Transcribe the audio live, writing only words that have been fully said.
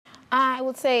I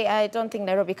would say I don't think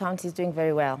Nairobi County is doing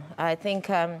very well. I think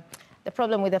the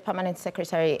problem with the permanent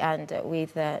secretary and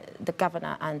with the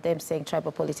governor and them saying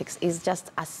tribal politics is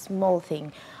just a small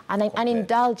thing, an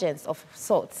indulgence of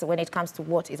sorts when it comes to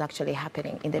what is actually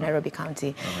happening in the Nairobi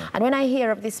County. And when I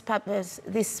hear of this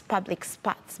public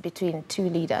spats between two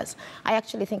leaders, I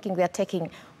actually thinking they're taking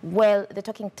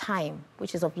time,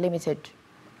 which is of limited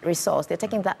resource. They're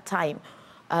taking that time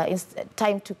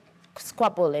to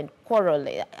squabble and quarrel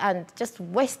and just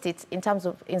waste it in terms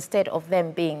of instead of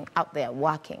them being out there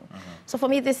working. So for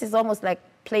me, this is almost like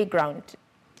playground.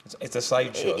 It's a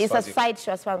sideshow. It's a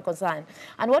sideshow as far as I'm concerned.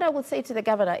 And what I would say to the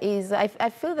governor is I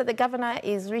feel that the governor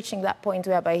is reaching that point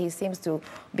whereby he seems to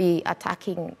be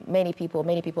attacking many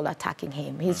people attacking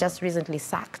him. He's just recently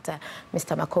sacked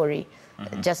Mr. Makori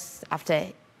just after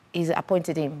he's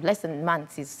appointed him. Less than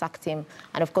months, he's sacked him.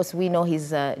 And of course, we know his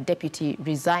deputy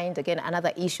resigned. Again,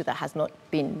 another issue that has not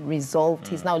been resolved.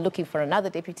 He's now looking for another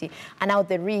deputy. And now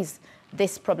there is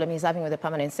this problem he's having with the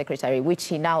permanent secretary, which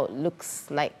he now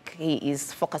looks like he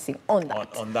is focusing on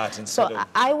that. On that instead so of...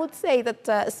 I would say that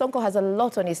Sonko has a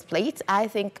lot on his plate. I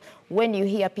think when you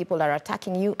hear people are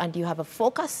attacking you and you have a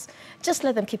focus, just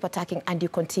let them keep attacking and you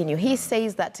continue. He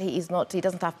says that he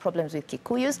doesn't have problems with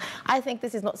Kikuyus. I think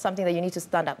this is not something that you need to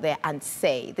stand up there and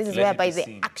say. This is whereby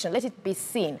the action, let it be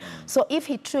seen. So if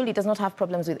he truly does not have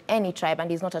problems with any tribe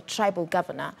and he's not a tribal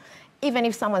governor, even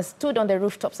if someone stood on the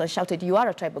rooftops and shouted, you are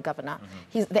a tribal governor,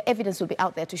 the evidence will be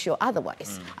out there to show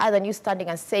otherwise. Other than you standing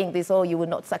and saying this, oh, you will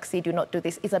not succeed, you will not do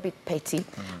this, is a bit petty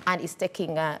and it's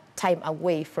taking time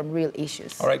away from real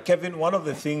issues. All right, Kevin, one of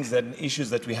the things and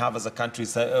issues that we have as a country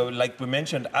is, like we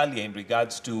mentioned earlier in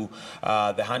regards to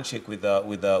the handshake with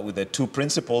the two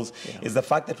principals, is the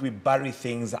fact that we bury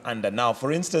things under. Now,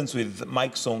 for instance, with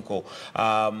Mike Sonko,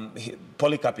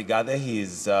 Polycarp Igathe,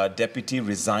 his deputy,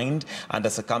 resigned under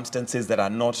circumstances that are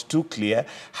not too clear.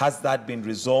 Has that been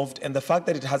resolved? And the fact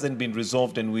that it hasn't been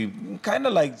resolved and we're kind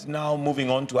of like now moving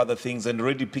on to other things and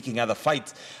already picking other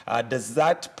fights, does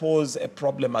that pose a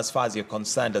problem as far as you're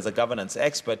concerned as a governance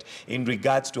expert in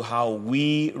regards to how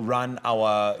we run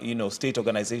our, state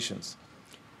organizations?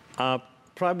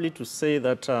 Probably to say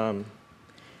that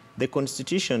the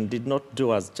Constitution did not do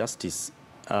us justice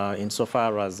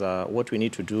insofar as what we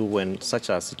need to do when such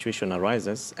a situation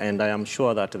arises. And I am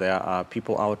sure that there are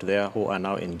people out there who are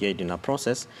now engaged in a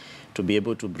process to be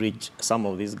able to bridge some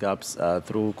of these gaps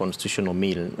through constitutional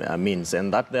means.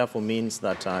 And that therefore means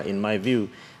that, in my view,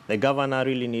 the governor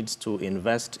really needs to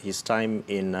invest his time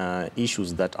in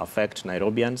issues that affect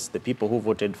Nairobians. The people who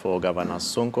voted for Governor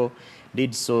Sonko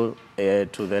did so to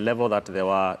the level that they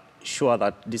were sure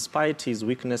that despite his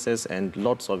weaknesses and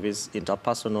lots of his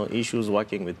interpersonal issues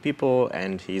working with people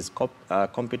and his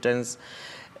competence,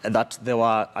 that they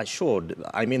were sure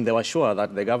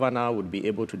that the governor would be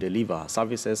able to deliver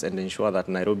services and ensure that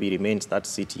Nairobi remains that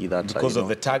city that... Because of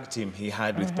the tag team he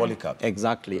had with Polycarp.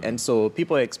 Exactly. And so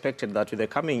people expected that with the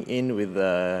coming in with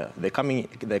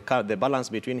the balance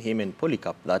between him and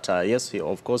Polycarp, that yes,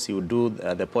 of course he would do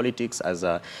the politics as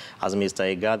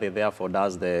Mr. Igathe therefore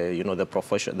does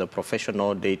the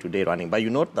professional day-to-day running. But you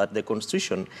note that the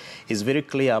Constitution is very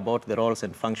clear about the roles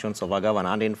and functions of a governor.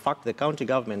 And in fact, the County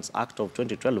Governments Act of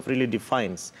 2012 really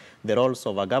defines the roles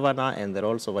of a governor and the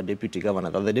roles of a deputy governor.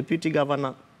 That the deputy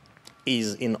governor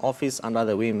is in office under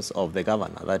the whims of the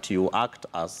governor, that you act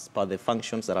as per the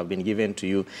functions that have been given to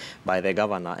you by the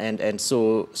governor. And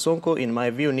so Sonko, in my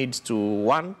view, needs to,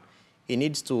 one, he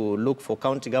needs to look for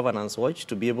County Governance Watch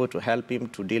to be able to help him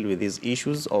to deal with these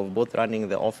issues of both running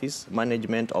the office,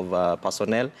 management of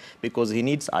personnel, because he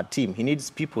needs a team. He needs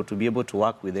people to be able to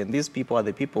work with. And these people are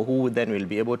the people who then will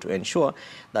be able to ensure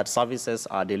that services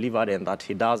are delivered and that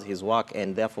he does his work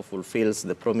and therefore fulfills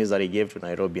the promise that he gave to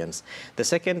Nairobians. The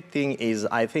second thing is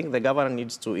I think the governor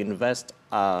needs to invest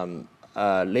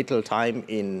little time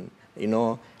in,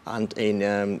 and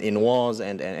in wars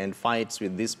and fights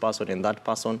with this person and that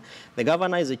person. The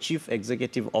governor is a chief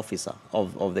executive officer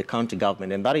of the county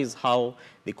government, and that is how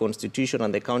the Constitution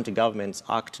and the County Governments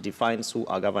Act defines who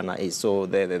a governor is. So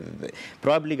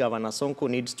probably Governor Sonko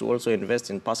needs to also invest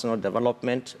in personal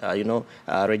development,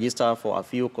 register for a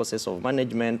few courses of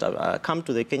management, come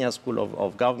to the Kenya School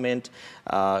of Government,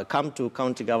 come to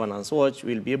County Governance Watch.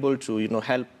 We'll be able to,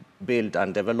 help build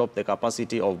and develop the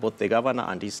capacity of both the governor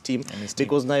and his team,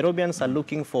 because Nairobians are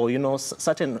looking for,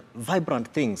 certain vibrant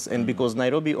things, and because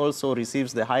Nairobi also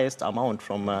receives the highest amount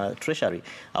from Treasury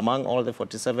among all the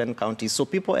 47 counties. So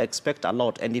people expect a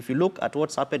lot, and if you look at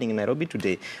what's happening in Nairobi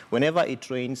today, whenever it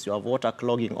rains, you have water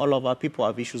clogging all over, people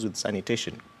have issues with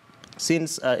sanitation.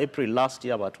 since April last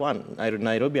year, but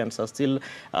Nairobians are still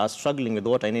struggling with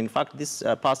water. And in fact, this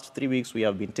past 3 weeks, we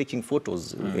have been taking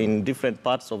photos in different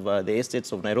parts of the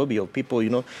estates of Nairobi of people,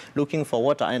 looking for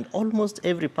water. And almost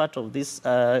every part of this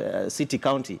city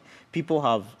county, people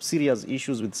have serious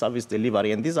issues with service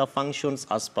delivery. And these are functions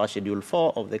as per Schedule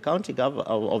 4 of the county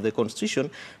of the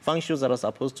Constitution, functions that are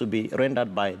supposed to be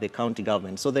rendered by the county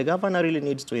government. So the governor really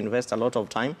needs to invest a lot of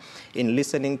time in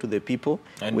listening to the people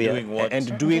and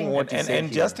doing what he said.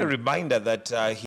 And just a reminder that